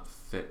like that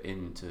fit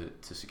into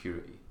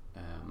security?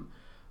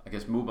 I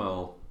guess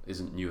mobile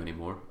isn't new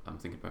anymore. I'm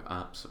thinking about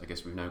apps. I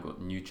guess we've now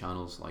got new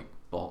channels like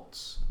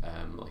bots,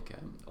 like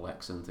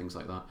Alexa and things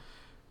like that.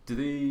 Do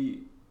they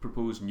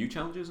propose new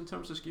challenges in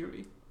terms of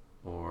security,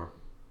 or?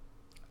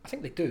 I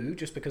think they do,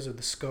 just because of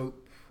the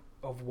scope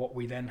of what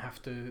we then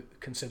have to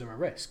consider a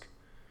risk.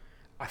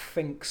 I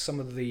think some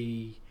of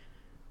the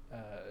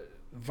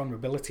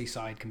vulnerability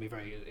side can be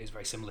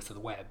very similar to the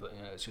web, but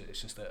it's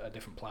just a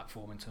different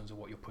platform in terms of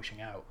what you're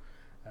pushing out.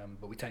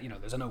 But we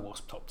there's an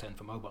OWASP top 10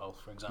 for mobile,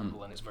 for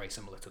example, and it's very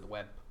similar to the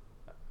web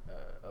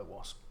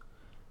OWASP.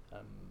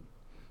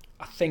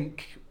 I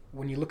think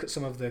when you look at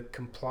some of the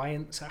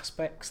compliance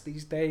aspects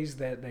these days,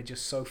 they're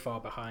just so far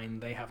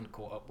behind. They haven't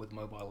caught up with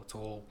mobile at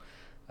all.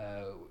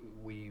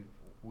 We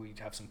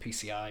have some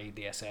PCI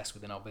DSS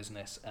within our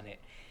business, and it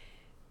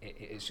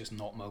is just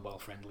not mobile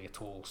friendly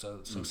at all.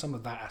 So some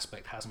of that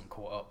aspect hasn't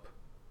caught up,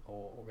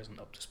 or isn't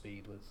up to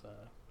speed with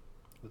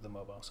the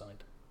mobile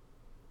side.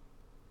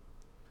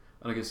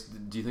 And I guess,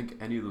 do you think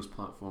any of those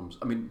platforms,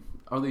 I mean,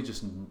 are they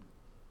just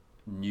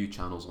new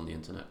channels on the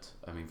internet?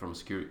 I mean, from a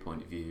security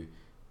point of view,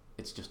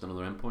 it's just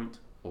another endpoint,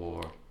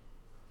 or?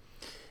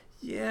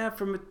 Yeah,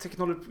 from a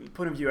technology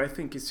point of view, I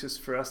think it's just,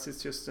 for us,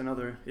 it's just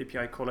another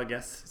API call, I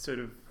guess, sort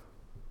of.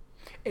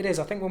 It is.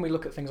 I think when we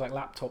look at things like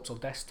laptops or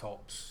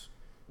desktops,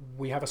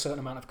 we have a certain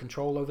amount of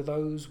control over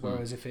those,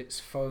 whereas if it's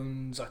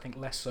phones, I think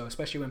less so,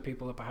 especially when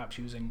people are perhaps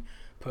using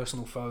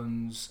personal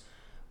phones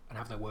and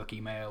have their work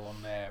email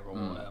on there,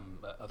 or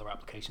other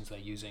applications they're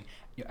using.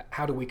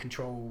 How do we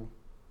control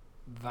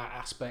that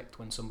aspect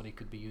when somebody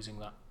could be using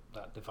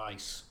that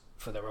device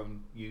for their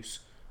own use?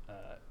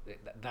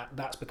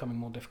 That's becoming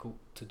more difficult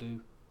to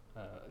do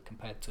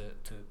compared to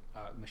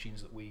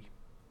machines that we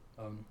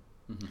own.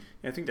 Mm-hmm.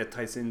 Yeah, I think that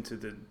ties into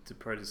the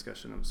prior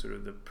discussion of sort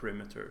of the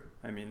perimeter.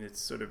 I mean,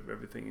 it's sort of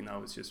everything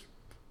now is just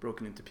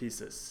broken into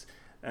pieces,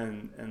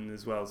 and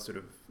as well sort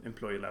of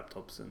employee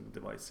laptops and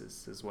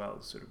devices as well,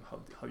 sort of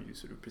how you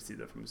sort of perceive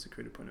that from a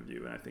security point of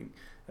view. And I think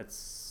that's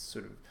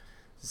sort of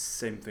the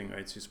same thing, right?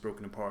 It's just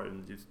broken apart,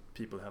 and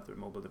people have their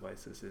mobile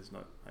devices. It's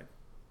not like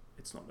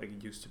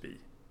it used to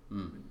be.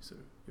 When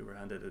you were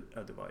handed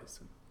a device.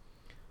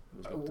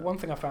 And one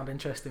thing I found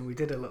interesting, we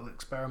did a little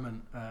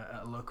experiment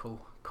at a local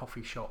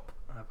coffee shop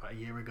about a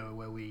year ago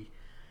where we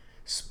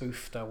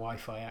spoofed a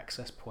Wi-Fi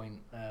access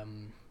point,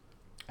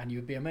 and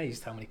you'd be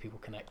amazed how many people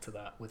connect to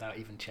that without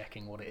even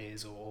checking what it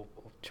is or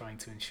trying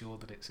to ensure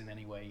that it's in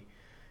any way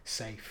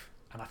safe.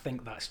 And I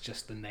think that's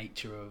just the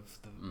nature of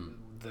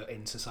the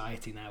in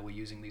society now. We're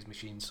using these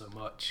machines so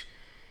much.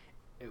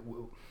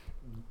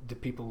 Do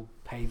people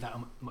pay that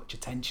much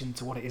attention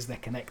to what it is they're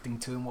connecting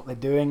to and what they're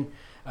doing?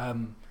 I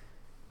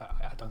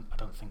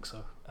don't think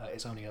so.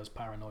 It's only us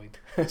paranoid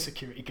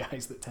security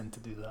guys that tend to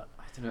do that.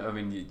 I don't know. I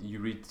mean, you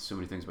read so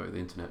many things about the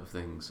Internet of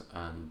Things,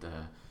 and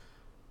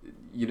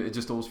it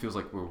just always feels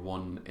like we're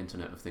one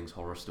Internet of Things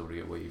horror story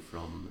away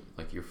from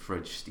like your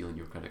fridge stealing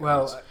your credit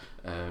cards.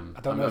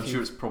 I don't know. I'm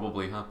sure it's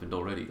probably happened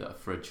already that a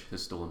fridge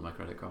has stolen my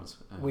credit cards.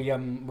 We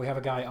have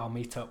a guy at our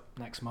meetup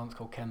next month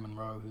called Ken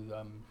Monroe who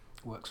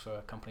works for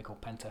a company called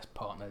Pentest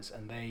Partners,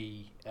 and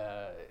they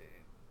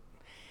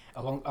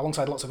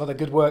alongside lots of other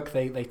good work,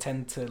 they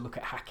tend to look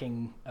at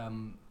hacking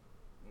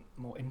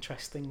more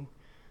interesting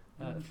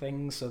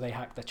things. So they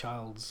hacked their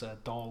child's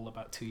doll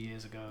about 2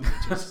 years ago,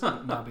 which has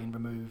now been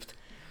removed.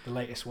 The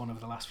latest one over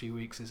the last few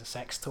weeks is a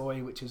sex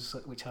toy, which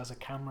has a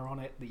camera on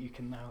it that you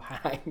can now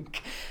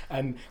hack.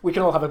 And we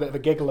can all have a bit of a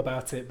giggle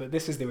about it, but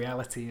this is the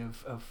reality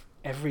of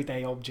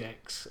everyday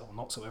objects, or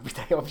not so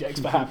everyday objects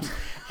perhaps,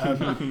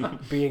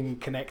 being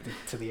connected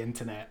to the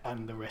internet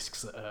and the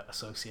risks that are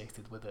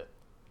associated with it.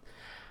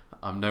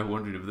 I'm now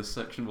wondering if this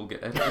section will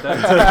get edited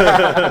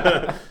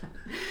out.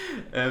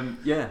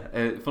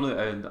 Funny,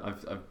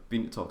 I've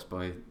been to talks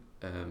by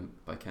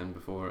Ken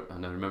before,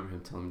 and I remember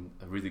him telling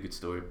a really good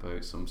story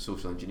about some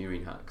social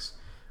engineering hacks.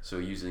 So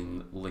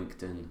using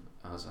LinkedIn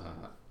as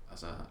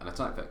an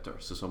attack vector.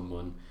 So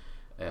someone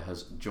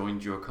has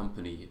joined your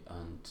company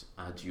and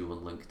add you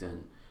on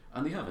LinkedIn,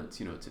 and they haven't.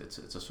 It's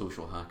a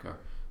social hacker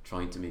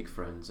trying to make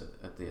friends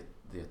at the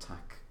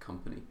attack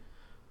company.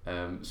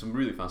 Some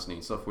really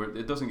fascinating stuff where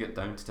it doesn't get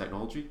down to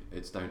technology;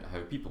 it's down to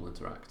how people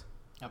interact.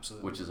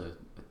 Absolutely, which is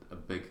a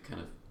big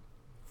kind of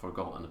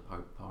forgotten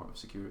part of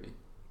security.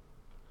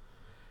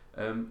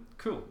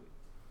 Cool.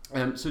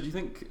 So do you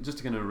think, just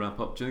to kind of wrap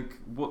up, do you think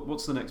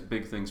what's the next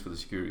big things for the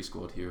security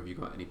squad here? Have you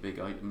got any big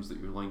items that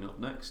you're lining up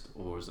next,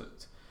 or is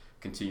it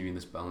continuing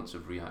this balance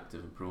of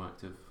reactive and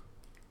proactive?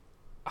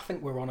 I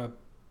think we're on a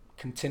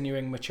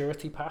continuing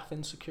maturity path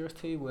in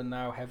security. We're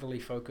now heavily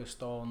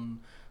focused on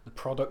the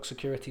product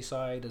security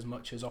side as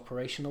much as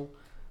operational.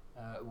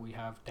 We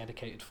have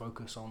dedicated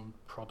focus on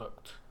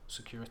product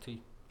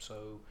security,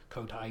 so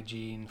code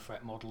hygiene,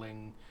 threat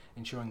modeling,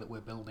 ensuring that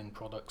we're building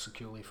products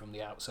securely from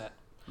the outset.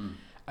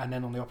 And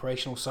then on the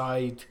operational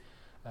side,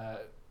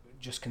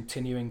 just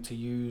continuing to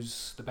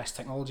use the best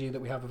technology that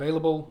we have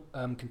available,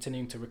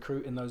 continuing to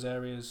recruit in those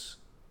areas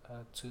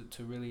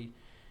to really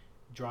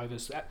drive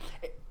us.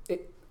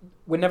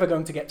 We're never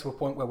going to get to a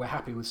point where we're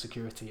happy with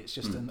security. It's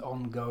just an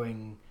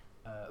ongoing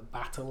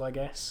battle, I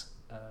guess.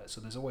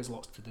 So there's always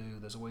lots to do.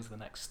 There's always the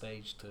next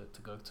stage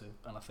to go to,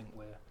 and I think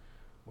we're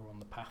on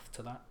the path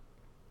to that.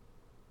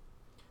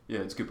 Yeah,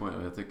 it's a good point.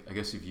 I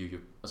guess if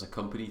you as a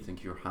company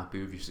think you're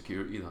happy with your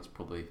security, that's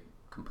probably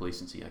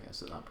complacency, I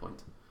guess, at that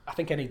point. I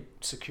think any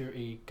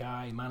security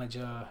guy,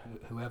 manager,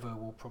 whoever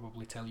will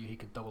probably tell you he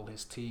could double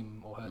his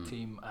team or her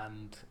team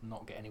and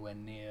not get anywhere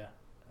near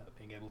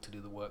being able to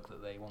do the work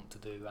that they want to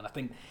do. And I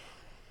think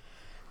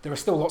there are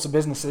still lots of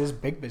businesses,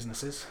 big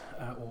businesses,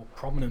 or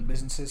prominent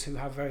businesses who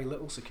have very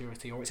little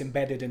security, or it's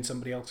embedded in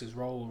somebody else's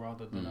role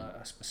rather than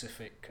a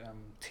specific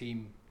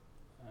team.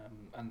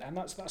 And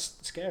that's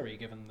scary,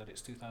 given that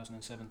it's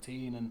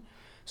 2017 and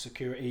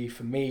security,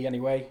 for me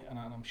anyway, and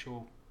I'm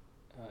sure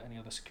any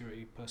other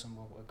security person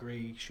will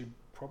agree, should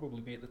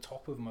probably be at the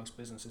top of most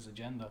businesses'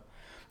 agenda.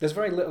 There's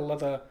very little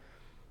other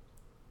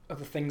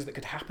things that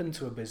could happen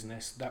to a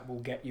business that will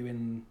get you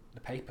in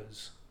the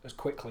papers as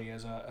quickly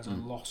as a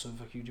loss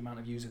of a huge amount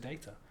of user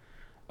data,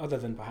 other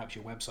than perhaps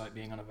your website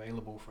being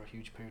unavailable for a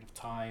huge period of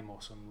time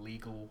or some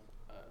legal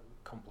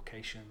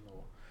complication.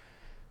 Or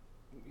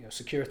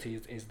security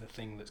is the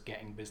thing that's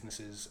getting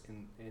businesses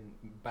in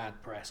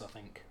bad press, I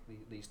think,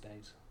 these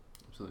days.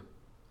 Absolutely.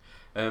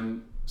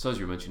 So as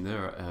you mentioned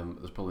there,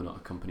 there's probably not a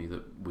company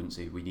that wouldn't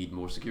say we need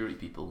more security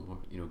people,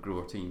 or grow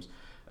our teams.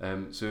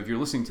 So if you're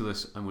listening to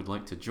this and would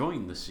like to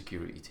join the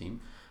security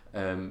team,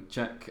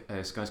 check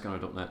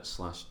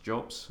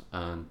skyscanner.net/jobs,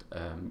 and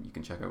you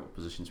can check out what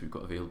positions we've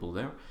got available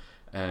there.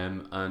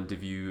 And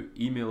if you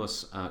email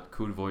us at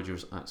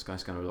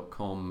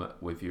codevoyagers@skyscanner.com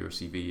with your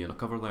CV and a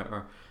cover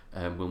letter,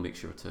 we'll make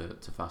sure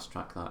to fast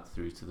track that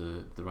through to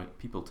the right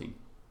people team.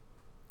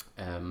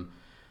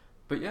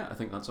 But yeah, I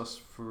think that's us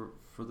for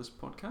this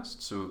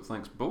podcast. So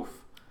thanks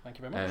both. Thank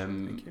you very much.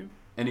 Thank you.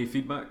 Any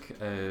feedback,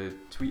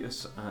 tweet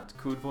us at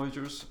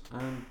codevoyagers,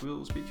 and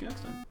we'll speak to you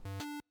next time.